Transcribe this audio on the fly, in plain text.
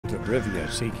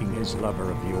Rivia seeking his lover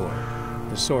of yore,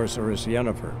 the sorceress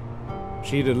Yennefer.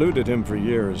 She'd eluded him for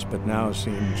years, but now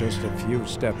seemed just a few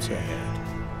steps ahead.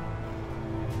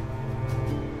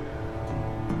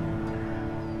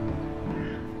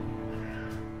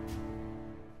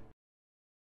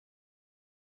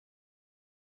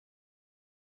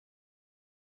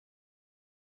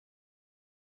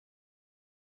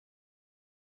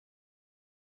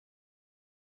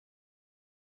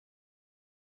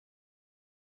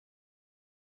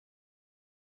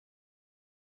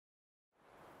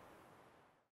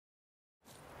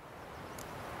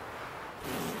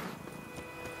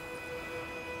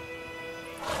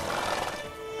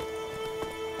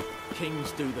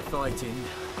 Kings do the fighting,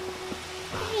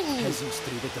 peasants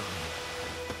do the dying.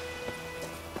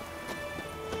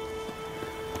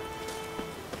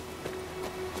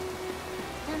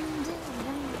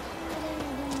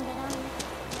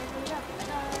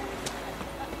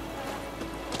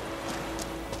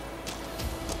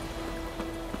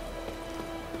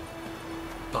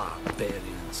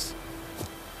 Barbarians.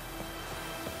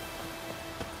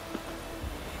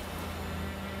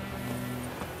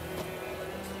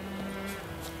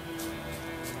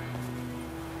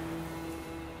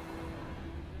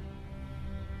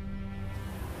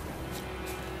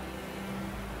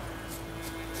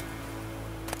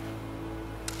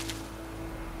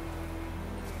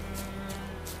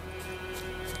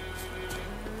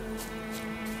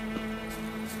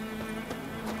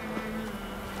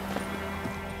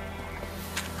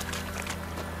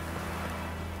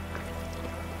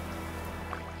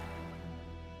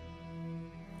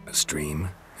 A stream,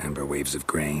 amber waves of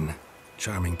grain.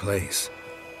 Charming place.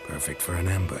 Perfect for an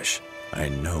ambush. I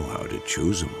know how to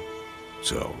choose them.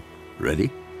 So, ready?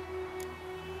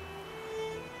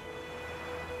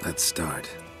 Let's start.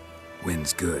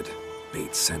 Wind's good.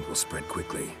 Bait's scent will spread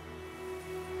quickly.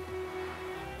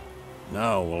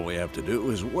 Now all we have to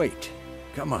do is wait.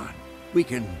 Come on. We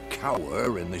can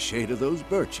cower in the shade of those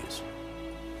birches.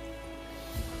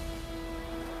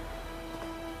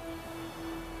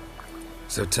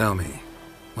 So tell me,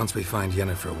 once we find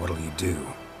Yennefer, what'll you do?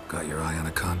 Got your eye on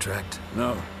a contract?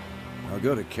 No. I'll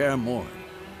go to Kaer Morhen.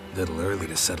 Little early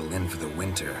to settle in for the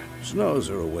winter. Snows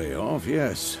are a way off,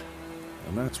 yes.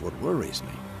 And that's what worries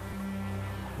me.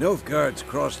 Nilfgaard's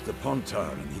crossed the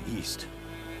Pontar in the east.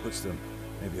 Puts them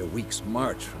maybe a week's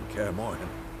march from Kaer Morhen.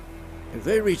 If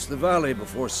they reach the valley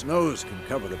before snows can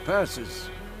cover the passes,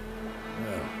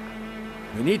 well,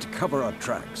 we need to cover our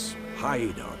tracks,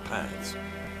 hide our paths.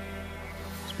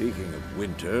 Speaking of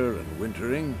winter and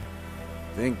wintering,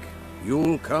 think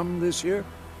you'll come this year?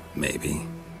 Maybe.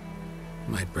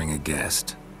 Might bring a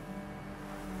guest.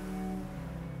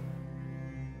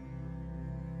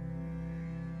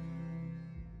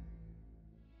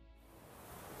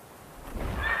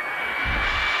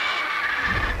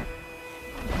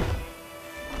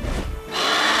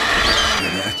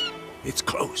 It's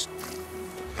closed.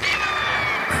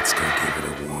 Let's go give it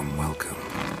a warm welcome.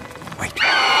 Wait.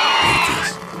 Read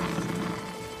this.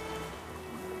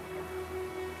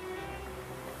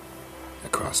 A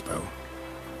crossbow.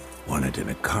 Won it in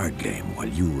a card game while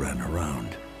you ran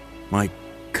around. Might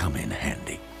come in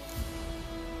handy.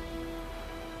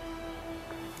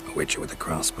 A witcher with a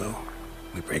crossbow?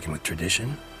 We breaking with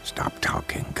tradition? Stop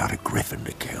talking. Got a griffin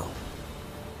to kill.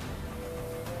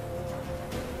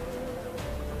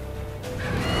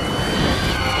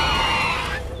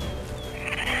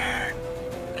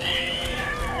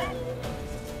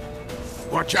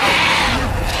 Watch out!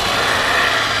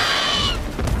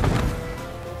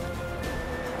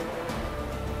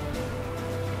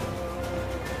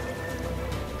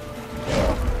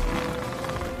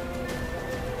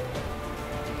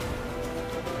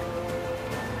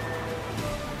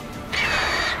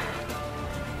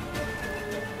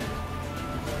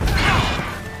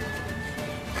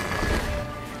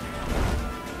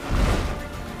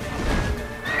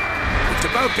 It's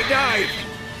about to dive!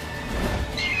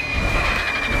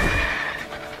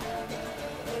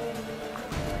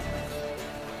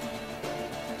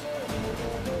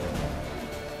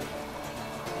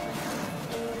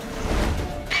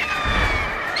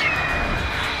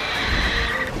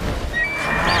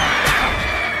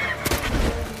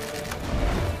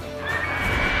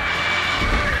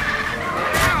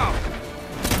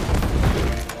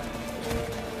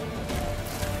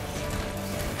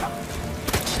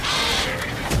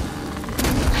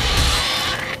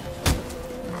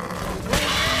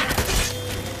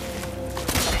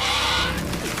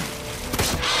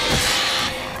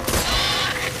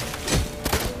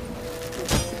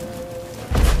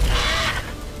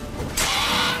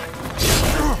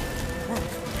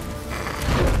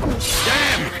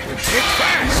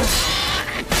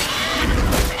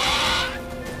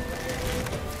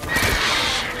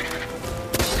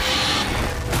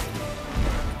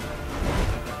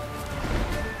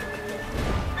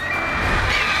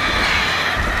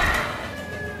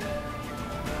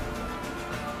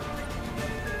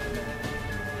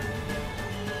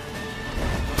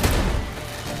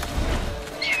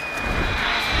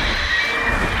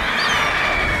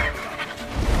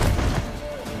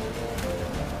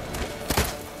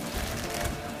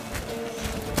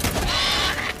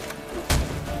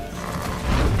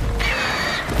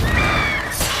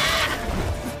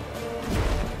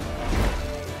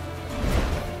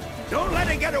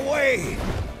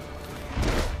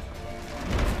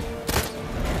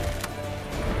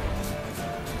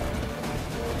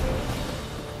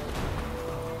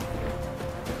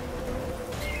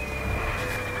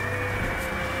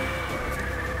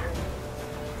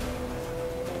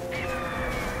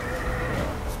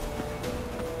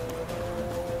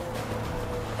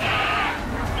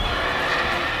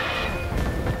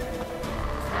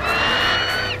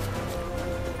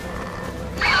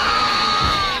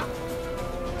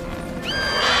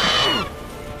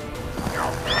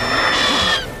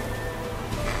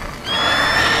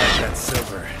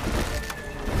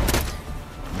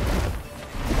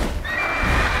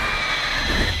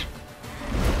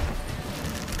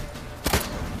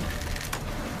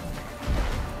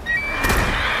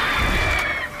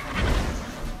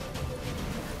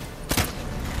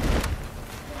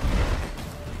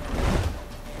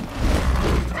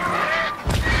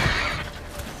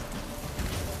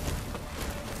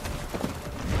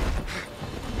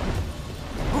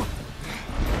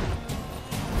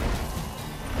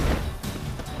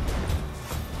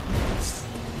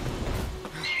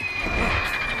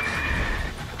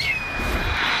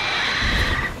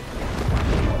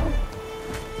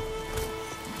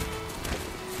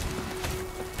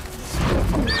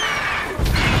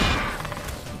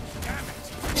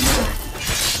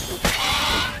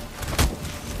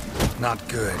 Not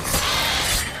good.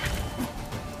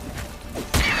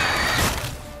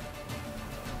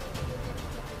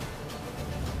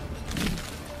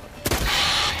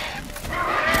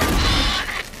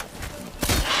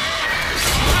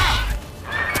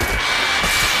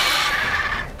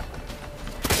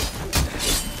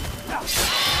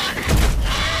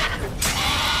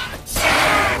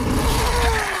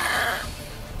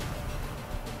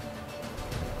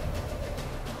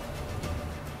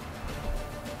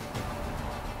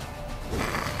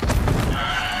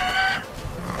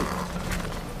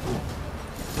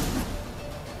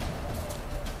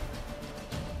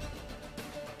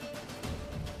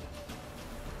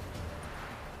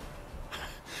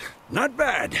 Not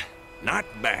bad. Not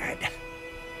bad.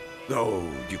 Though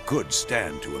you could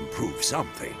stand to improve some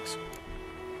things.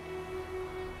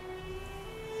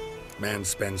 Man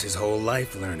spends his whole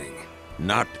life learning.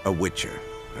 Not a witcher,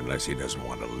 unless he doesn't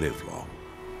want to live long.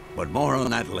 But more on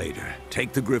that later.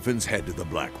 Take the Griffin's head to the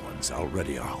Black Ones. I'll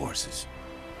ready our horses.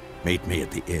 Meet me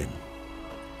at the inn.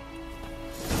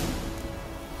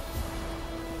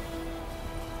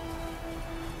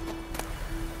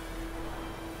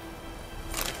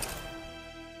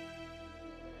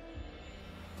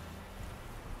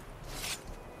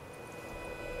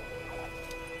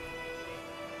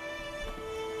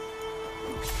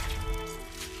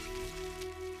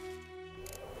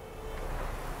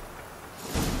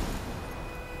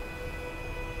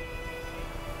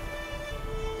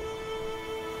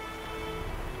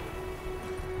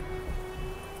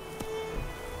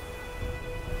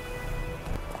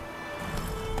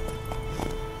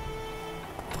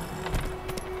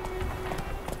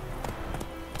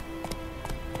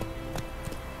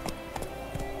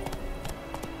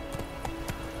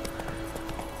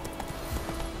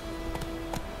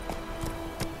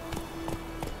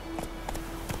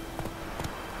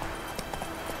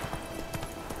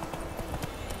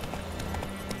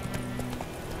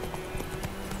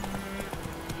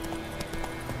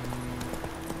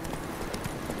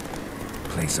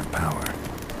 Place of power.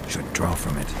 Should draw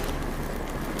from it.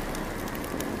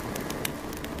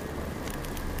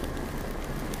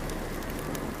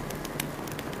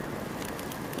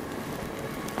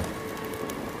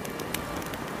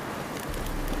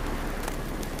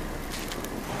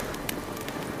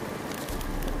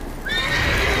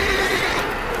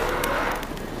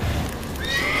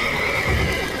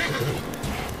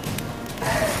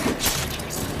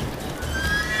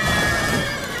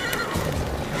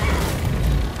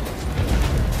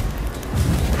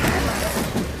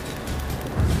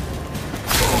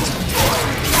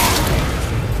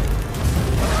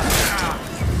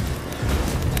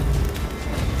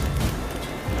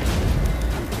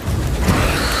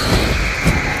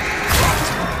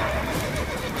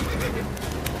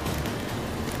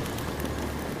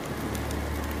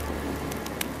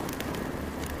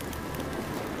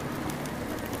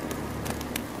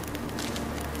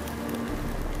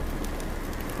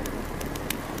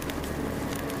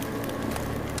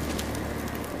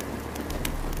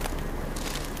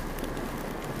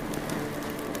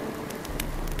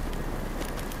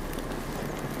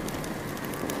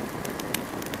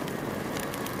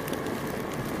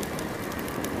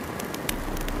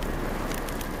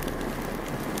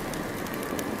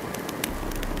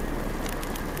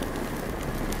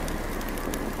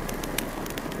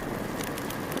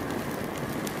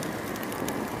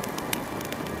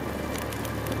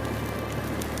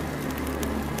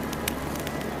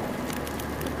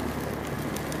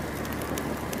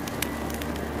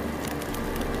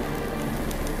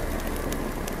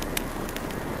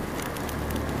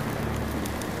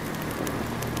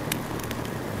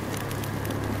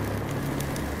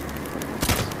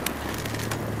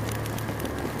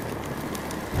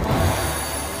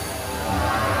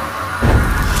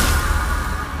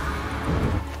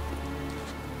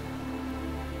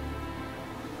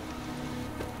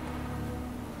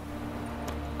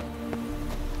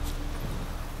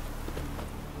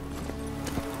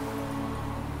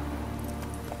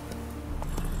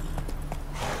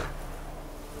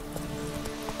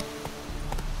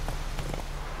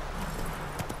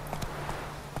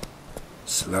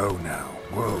 Slow now.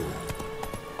 Whoa.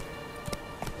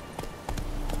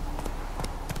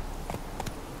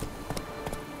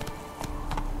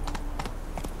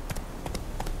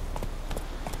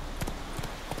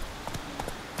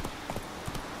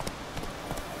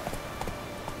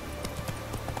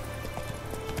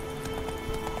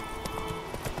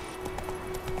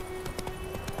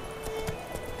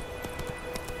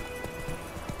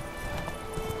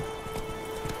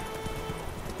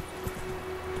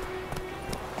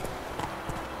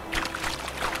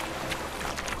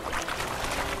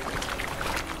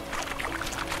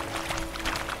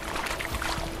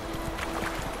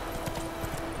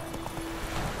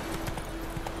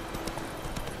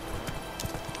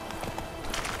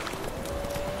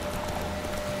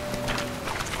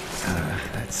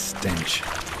 hunch.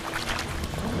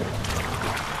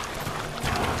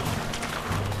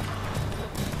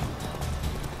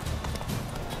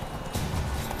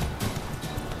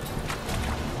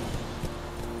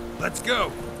 Let's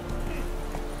go!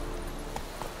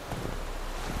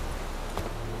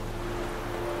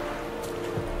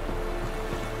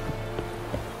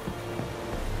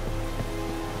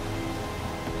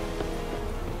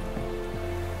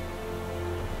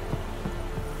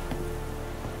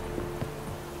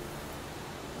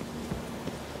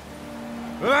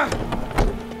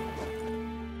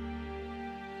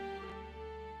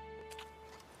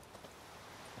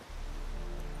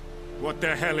 What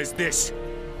the hell is this?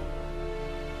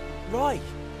 Right.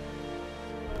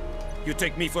 You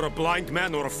take me for a blind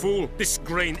man or a fool? This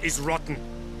grain is rotten.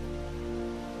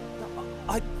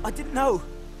 I didn't know.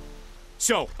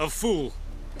 So, a fool.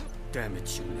 Damn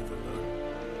it, you'll never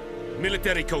learn.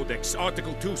 Military Codex,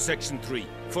 Article 2, Section 3.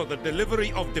 For the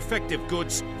delivery of defective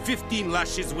goods, 15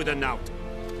 lashes with a knout.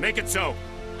 Make it so.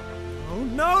 Oh,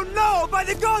 no, no! By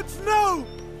the gods, no!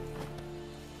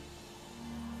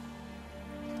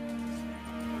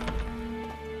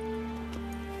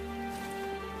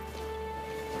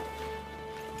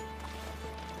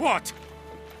 What?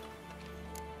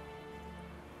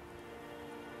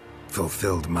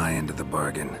 Fulfilled my end of the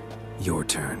bargain. Your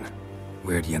turn.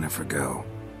 Where'd Yennefer go?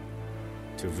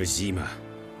 To Vizima.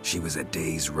 She was a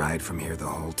day's ride from here the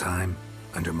whole time?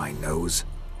 Under my nose?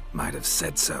 Might have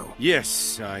said so.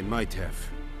 Yes, I might have.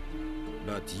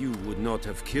 But you would not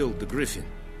have killed the griffin.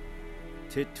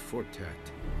 Tit for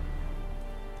tat.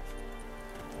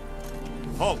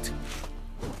 Halt!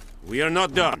 We are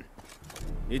not done.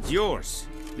 It's yours,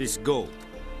 this gold.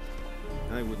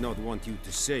 I would not want you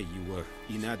to say you were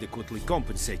inadequately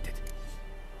compensated.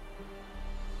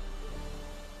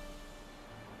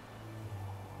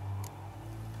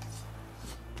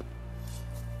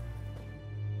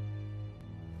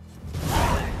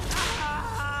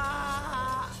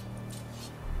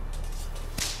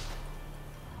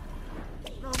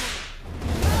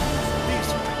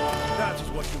 That is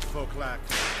what you folk lack.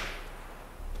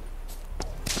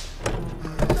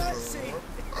 Mercy!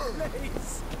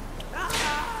 Please!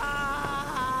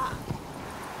 Ah!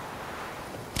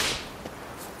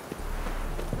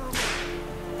 No more.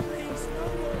 Please, no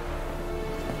more.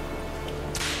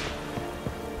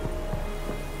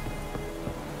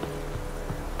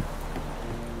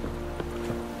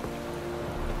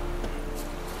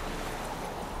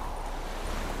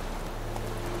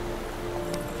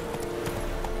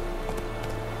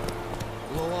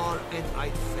 Loar and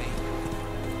I'd fain.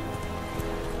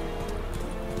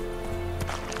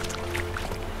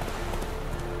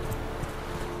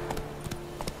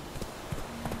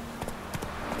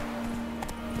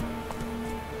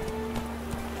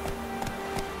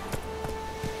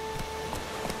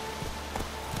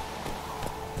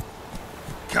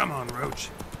 Come on, Roach.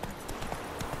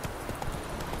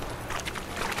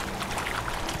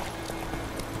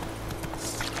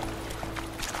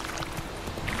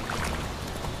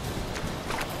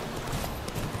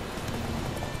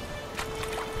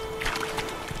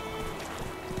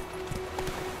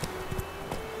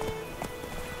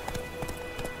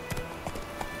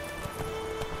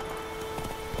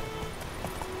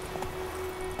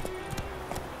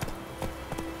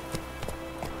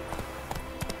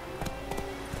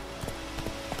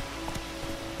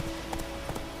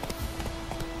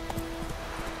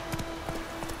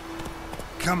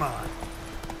 Come on.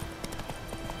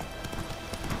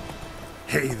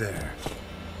 Hey there.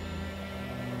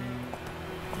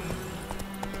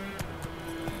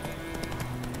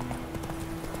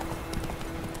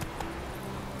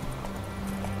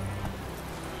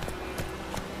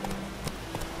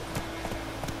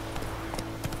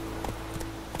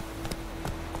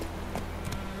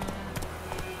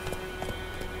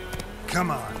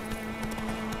 Come on.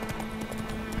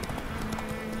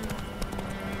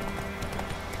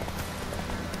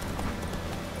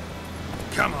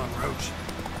 Come on, Roach.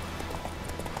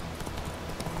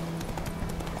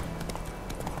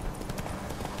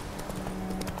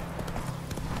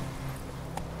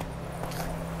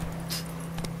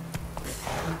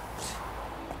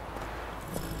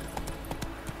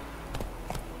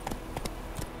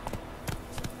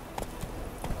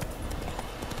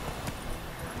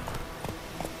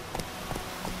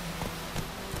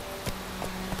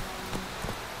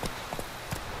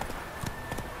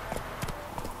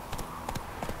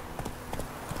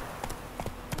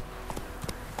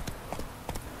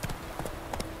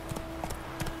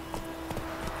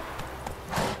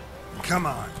 Come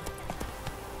on.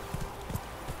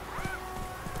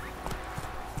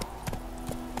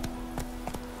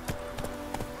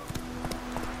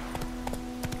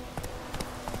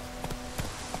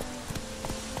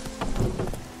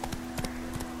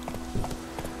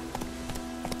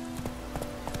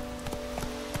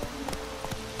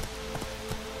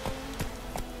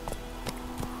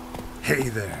 Hey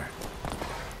there.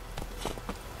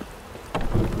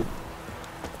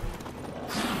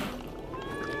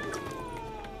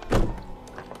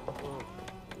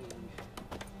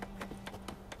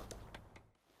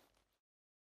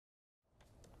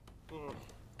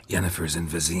 Yennefer's in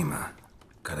Vizima.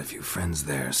 Got a few friends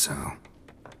there, so...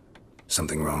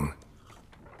 Something wrong?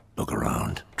 Look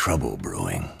around. Trouble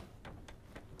brewing.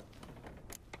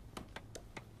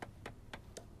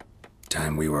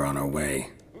 Time we were on our way.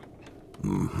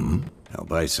 Mm-hmm. I'll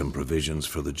buy some provisions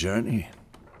for the journey.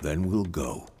 Then we'll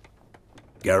go.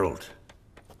 Geralt,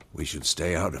 we should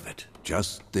stay out of it.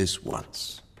 Just this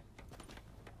once.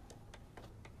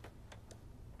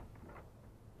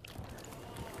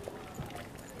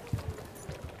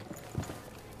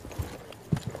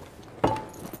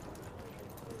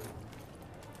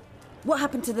 What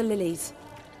happened to the lilies?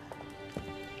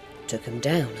 Took him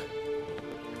down.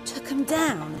 Took them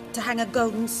down to hang a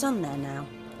golden sun there now.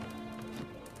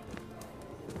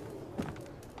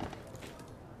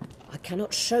 I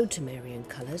cannot show Temerian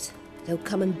colours. They'll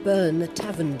come and burn the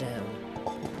tavern down.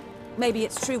 Maybe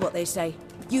it's true what they say.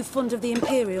 You fond of the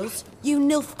Imperials? You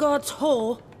Nilfgaard's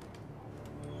whore?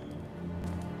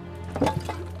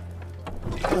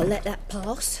 I'll let that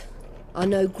pass. I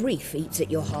know grief eats at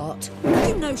your heart.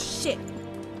 You know shit.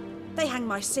 They hanged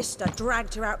my sister,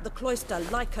 dragged her out the cloister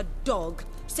like a dog.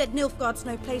 Said Nilfgaard's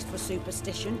no place for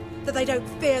superstition, that they don't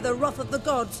fear the wrath of the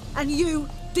gods. And you,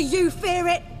 do you fear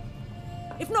it?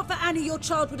 If not for Annie, your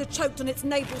child would have choked on its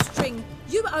navel string.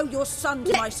 You owe your son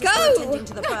to my sister attending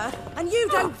to the birth, and you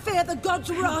don't fear the gods'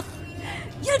 wrath.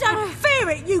 You don't fear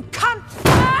it, you cunt!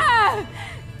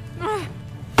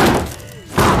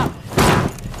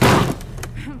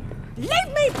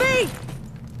 Leave me be!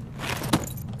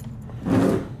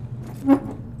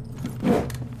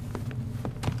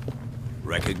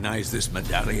 Recognize this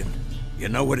medallion? You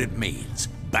know what it means.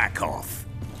 Back off.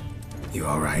 You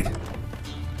all right?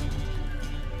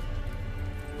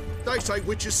 They say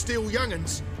witches steal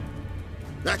young'uns.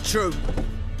 That true?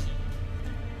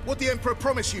 What the Emperor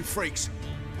promise you, freaks?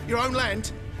 Your own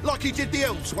land? Like he did the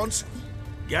elves once?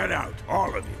 Get out,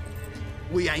 all of you.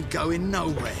 We ain't going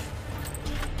nowhere.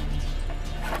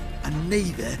 And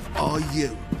neither are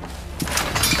you.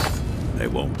 They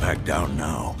won't back down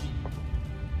now.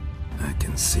 I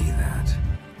can see that.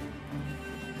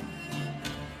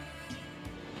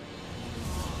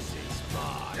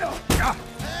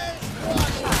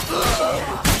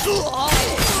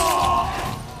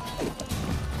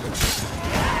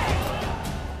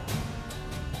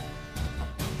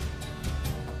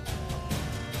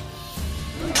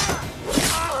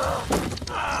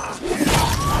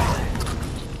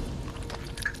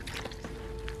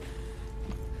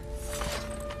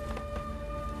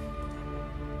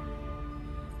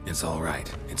 It's all right.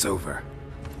 It's over.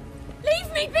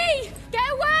 Leave me be! Get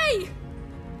away!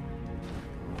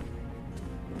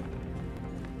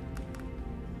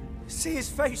 See his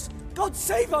face! God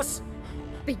save us!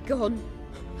 Be gone,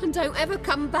 and don't ever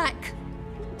come back.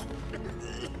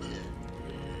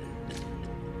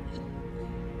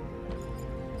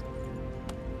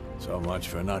 So much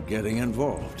for not getting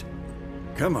involved.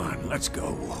 Come on, let's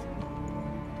go.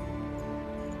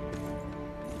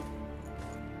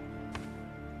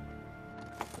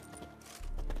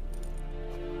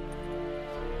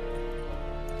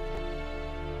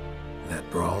 That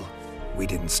brawl, we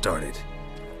didn't start it.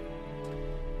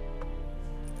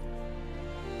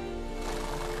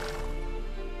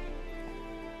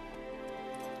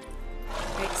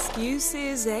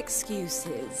 Excuses,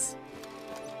 excuses.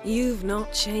 You've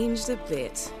not changed a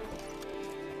bit.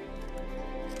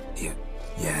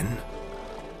 Yen?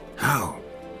 How?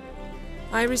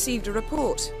 I received a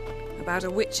report about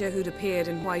a witcher who'd appeared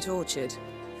in White Orchard.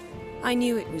 I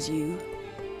knew it was you,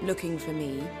 looking for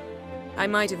me. I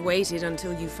might have waited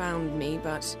until you found me,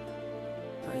 but...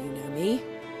 oh, you know me.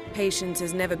 Patience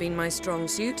has never been my strong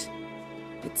suit.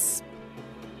 It's...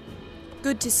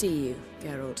 good to see you,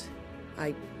 Geralt.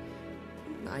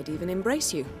 I'd even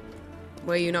embrace you.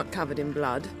 Were you not covered in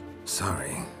blood?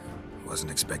 Sorry.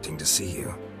 Wasn't expecting to see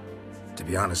you. To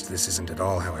be honest, this isn't at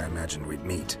all how I imagined we'd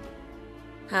meet.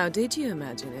 How did you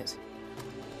imagine it?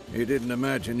 You didn't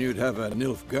imagine you'd have a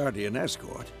Nilfgaardian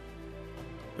escort.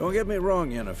 Don't get me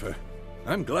wrong, Yennefer.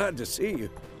 I'm glad to see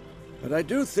you. But I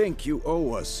do think you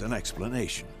owe us an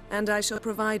explanation. And I shall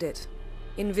provide it.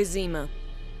 In Vizima.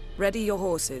 Ready your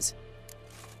horses.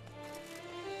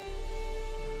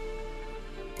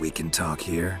 We can talk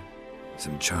here.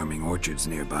 Some charming orchards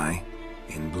nearby.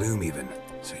 In bloom even,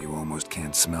 so you almost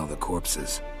can't smell the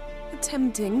corpses. A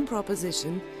tempting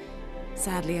proposition.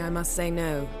 Sadly, I must say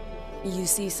no. You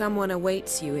see, someone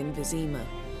awaits you in Vizima.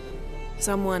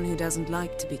 Someone who doesn't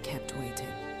like to be kept waiting.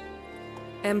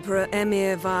 Emperor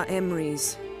Emir var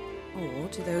Emrys, or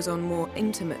to those on more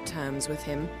intimate terms with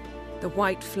him, the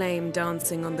white flame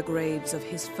dancing on the graves of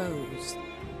his foes.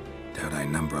 Doubt I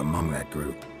number among that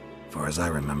group. Far as I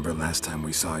remember, last time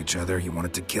we saw each other, he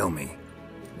wanted to kill me.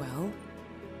 Well,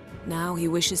 now he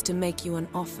wishes to make you an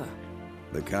offer.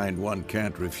 The kind one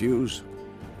can't refuse?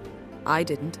 I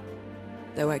didn't,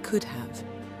 though I could have.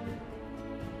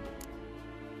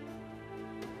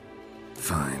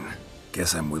 Fine.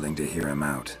 Guess I'm willing to hear him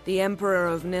out. The Emperor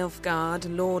of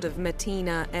Nilfgaard, Lord of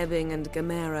Metina, Ebbing and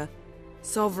Gamera,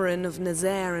 Sovereign of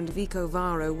Nazaire and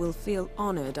Vicovaro will feel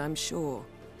honored, I'm sure.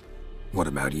 What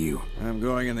about you? I'm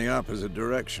going in the opposite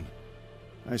direction.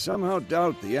 I somehow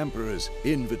doubt the Emperor's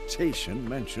invitation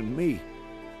mentioned me.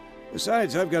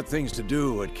 Besides, I've got things to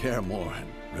do at Kaer Morhen,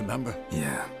 remember?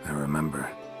 Yeah, I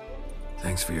remember.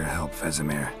 Thanks for your help,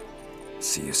 Vesemir.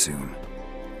 See you soon.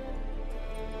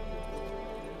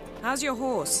 How's your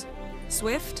horse?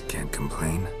 Swift? Can't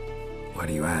complain. Why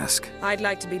do you ask? I'd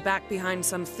like to be back behind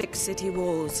some thick city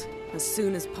walls as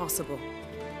soon as possible.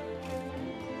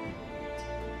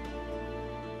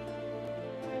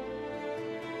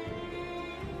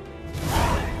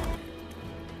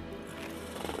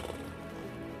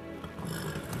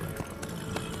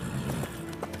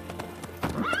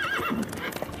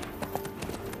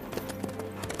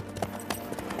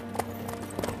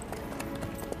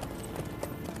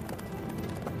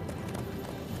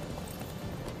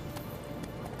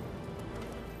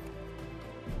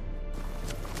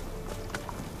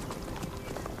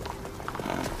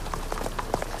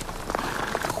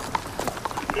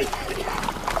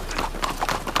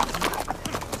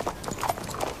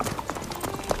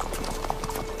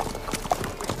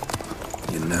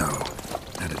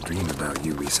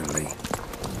 Recently.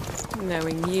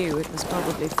 Knowing you, it was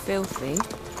probably filthy.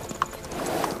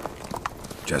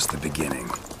 Just the beginning.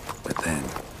 But then...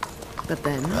 But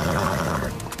then?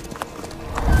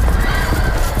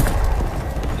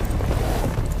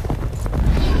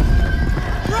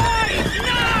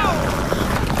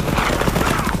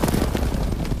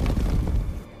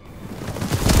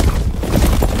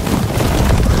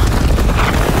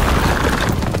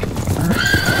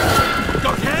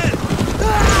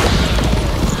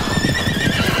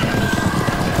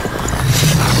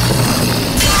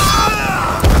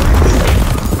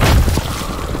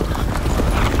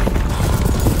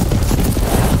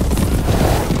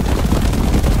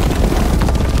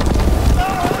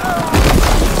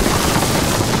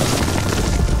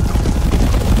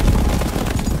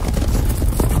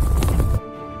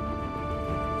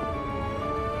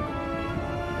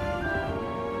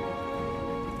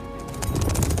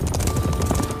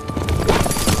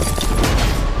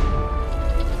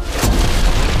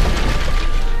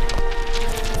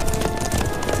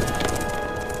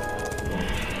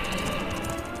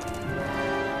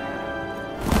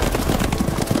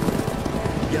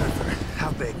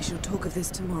 We shall talk of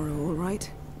this tomorrow, all right?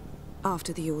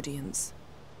 After the audience.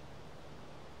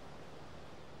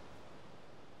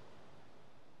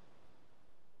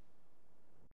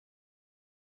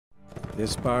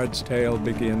 This bard's tale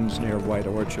begins near White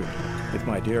Orchard, with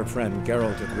my dear friend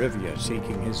Geralt of Rivia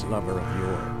seeking his lover of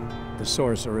yore, the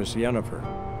sorceress Yennefer.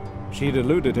 She'd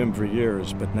eluded him for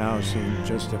years, but now seemed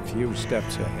just a few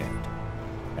steps ahead.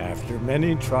 After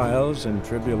many trials and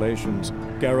tribulations,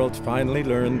 Geralt finally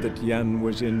learned that Yen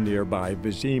was in nearby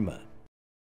Vizima.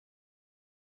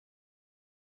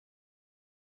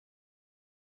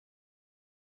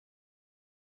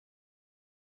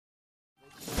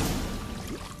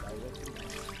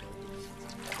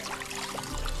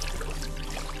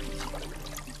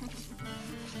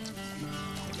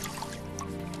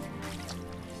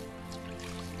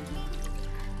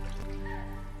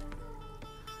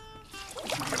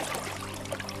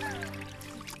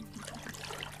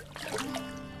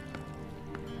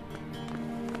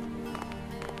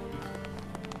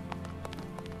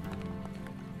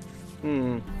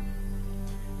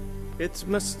 It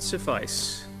must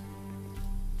suffice.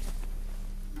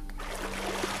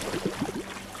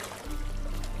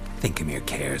 Think Emir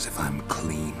cares if I'm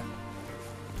clean?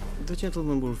 The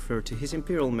gentleman will refer to His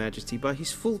Imperial Majesty by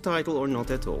his full title or not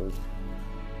at all.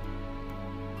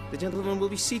 The gentleman will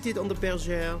be seated on the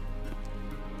bergère.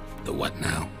 The what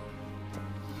now?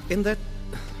 In that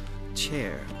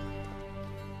chair.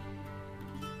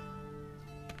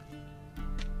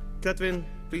 Cletwin,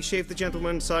 please shave the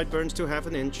gentleman's sideburns to half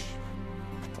an inch.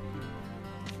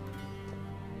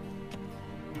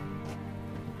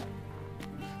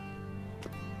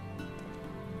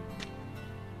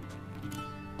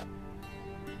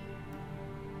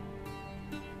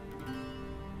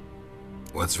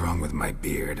 What's wrong with my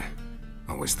beard?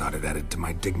 Always thought it added to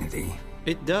my dignity.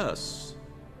 It does.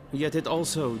 Yet it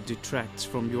also detracts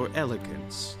from your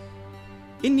elegance.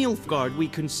 In Nilfgaard, we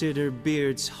consider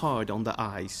beards hard on the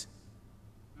eyes.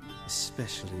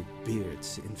 Especially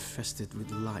beards infested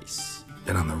with lice.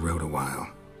 Been on the road a while.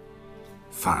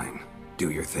 Fine.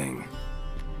 Do your thing.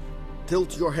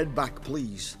 Tilt your head back,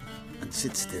 please, and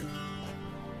sit still.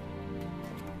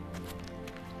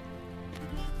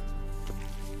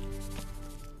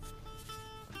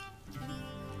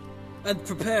 And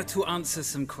prepare to answer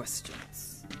some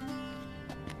questions.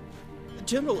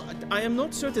 General, I am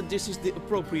not certain this is the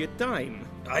appropriate time.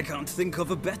 I can't think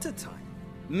of a better time.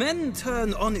 Men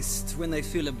turn honest when they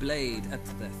feel a blade at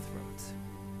their throat.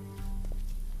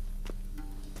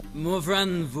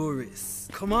 Morvran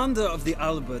Voris, commander of the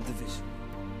Alba Division.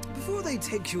 Before they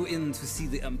take you in to see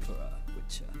the Emperor,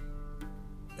 Witcher,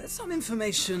 there's some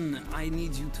information I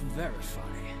need you to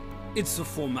verify. It's a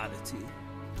formality,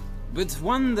 but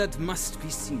one that must be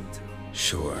seen to.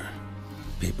 Sure.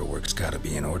 Paperwork's gotta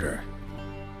be in order.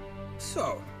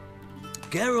 So,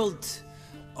 Geralt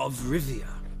of Rivia.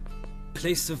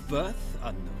 Place of birth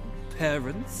unknown.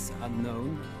 Parents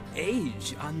unknown.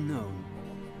 Age unknown.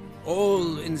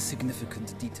 All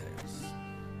insignificant details.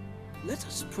 Let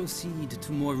us proceed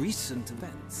to more recent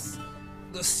events.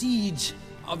 The siege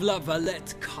of La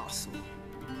Valette Castle.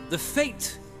 The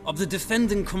fate of the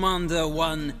defending commander,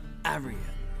 one Arian.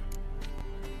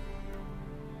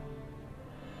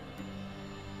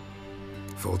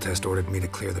 Foltest ordered me to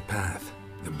clear the path.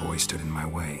 The boy stood in my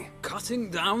way.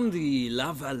 Cutting down the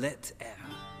La Valette heir.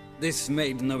 This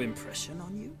made no impression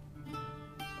on you?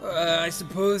 I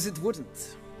suppose it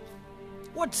wouldn't.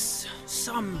 What's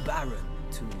some baron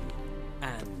to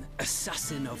an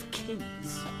assassin of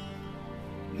kings?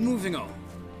 Moving on.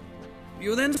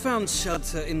 You then found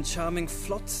shelter in charming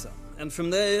Flotsam, and from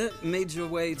there made your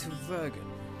way to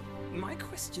Vergen. My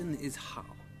question is how?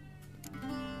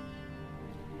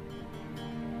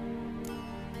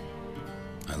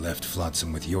 I left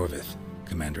Flotsam with Yorvith,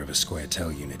 commander of a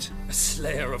Scoia'tael unit. A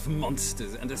slayer of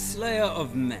monsters and a slayer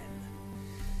of men.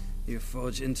 You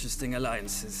forge interesting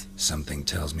alliances. Something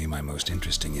tells me my most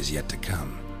interesting is yet to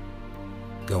come.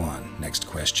 Go on, next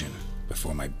question,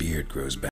 before my beard grows back.